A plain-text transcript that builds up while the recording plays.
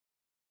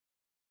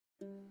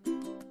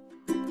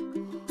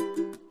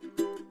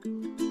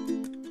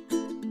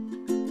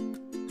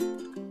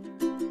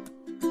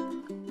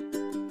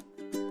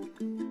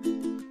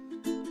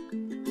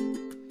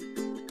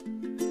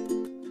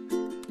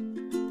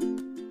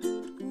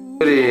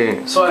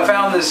So I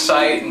found this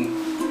site and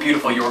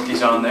beautiful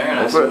Yorkies on there, and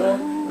I said,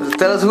 well,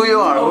 tell us who you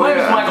are. my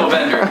name is Michael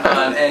Bender,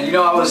 and you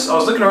know, I was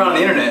looking around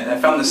the internet and I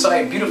found this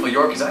site, beautiful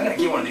Yorkies. I gotta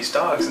get one of these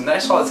dogs, and I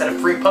saw this had a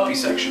free puppy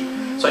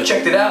section. So I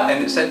checked it out,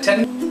 and it said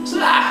 10. So,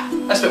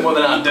 I spent more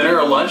than on dinner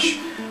or lunch.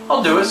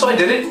 I'll do it. So I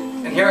did it,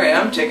 and here I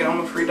am taking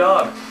home a free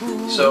dog.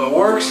 So it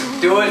works.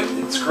 Do it.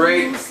 It's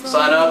great.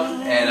 Sign up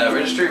and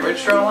register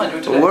online. Do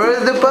it today. Where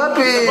is the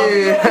puppy?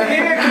 Here, come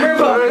here,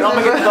 puppy. I'm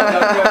gonna get the puppy.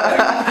 I'll be right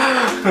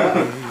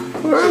back.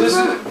 So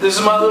this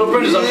is my little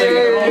princess. I'm taking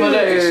her home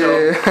today.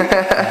 So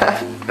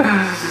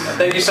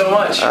thank you so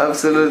much.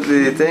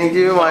 Absolutely. Thank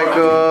you,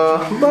 Michael.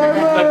 Bye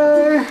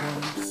bye.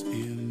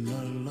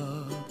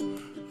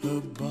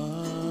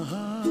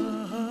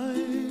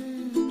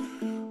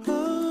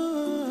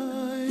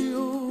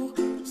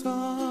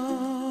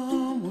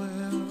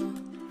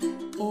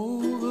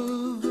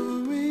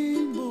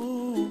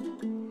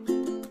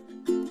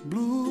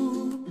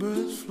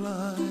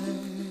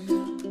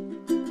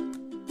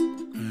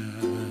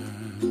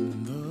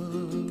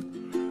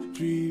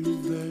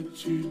 Dreams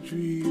that you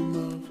dream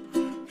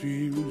of,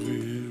 dreams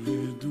really